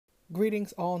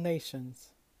Greetings, all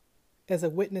nations. As a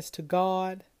witness to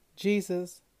God,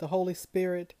 Jesus, the Holy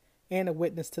Spirit, and a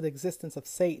witness to the existence of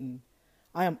Satan,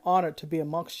 I am honored to be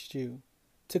amongst you,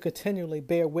 to continually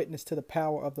bear witness to the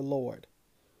power of the Lord.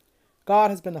 God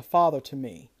has been a father to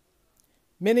me.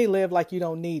 Many live like you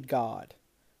don't need God.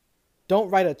 Don't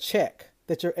write a check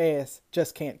that your ass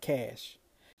just can't cash.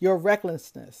 Your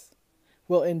recklessness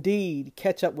will indeed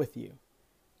catch up with you.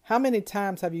 How many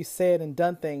times have you said and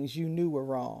done things you knew were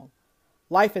wrong?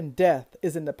 Life and death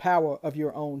is in the power of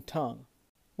your own tongue.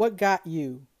 What got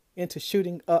you into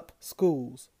shooting up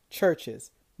schools,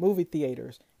 churches, movie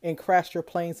theaters, and crashed your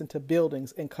planes into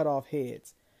buildings and cut off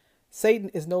heads? Satan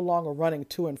is no longer running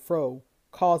to and fro,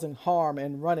 causing harm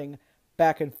and running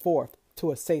back and forth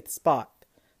to a safe spot.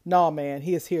 Nah, man,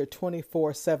 he is here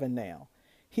 24/7 now.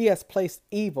 He has placed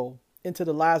evil into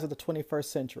the lives of the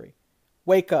 21st century.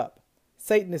 Wake up.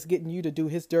 Satan is getting you to do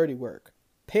his dirty work.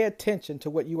 Pay attention to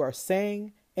what you are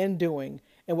saying and doing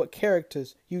and what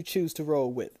characters you choose to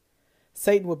roll with.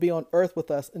 Satan will be on earth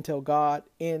with us until God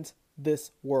ends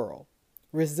this world.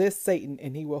 Resist Satan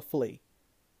and he will flee.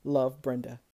 Love,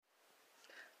 Brenda.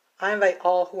 I invite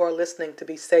all who are listening to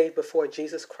be saved before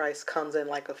Jesus Christ comes in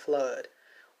like a flood.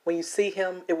 When you see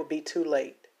him, it will be too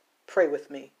late. Pray with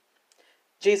me.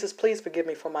 Jesus, please forgive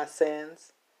me for my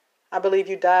sins. I believe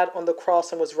you died on the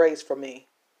cross and was raised for me.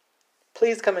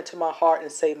 Please come into my heart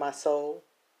and save my soul.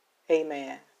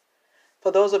 Amen. For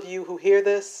those of you who hear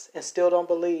this and still don't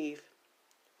believe,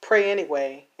 pray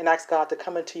anyway and ask God to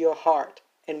come into your heart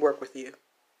and work with you.